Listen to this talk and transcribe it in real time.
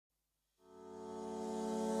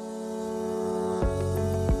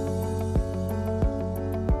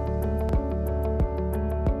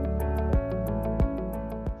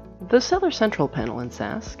The Seller Central panel in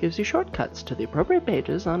SAS gives you shortcuts to the appropriate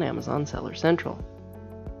pages on Amazon Seller Central.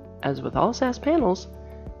 As with all SAS panels,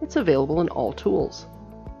 it's available in all tools: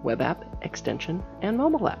 web app, extension, and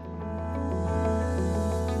mobile app.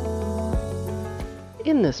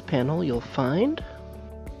 In this panel, you'll find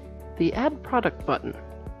the Add Product button,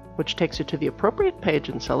 which takes you to the appropriate page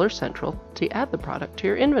in Seller Central to add the product to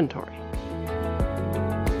your inventory.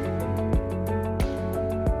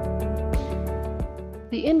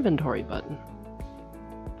 The Inventory button.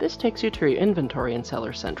 This takes you to your inventory in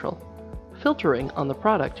Seller Central, filtering on the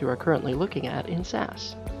product you are currently looking at in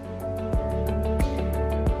SAS.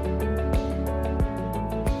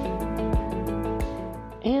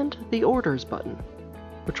 And the Orders button,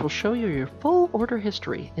 which will show you your full order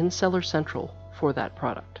history in Seller Central for that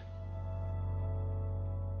product.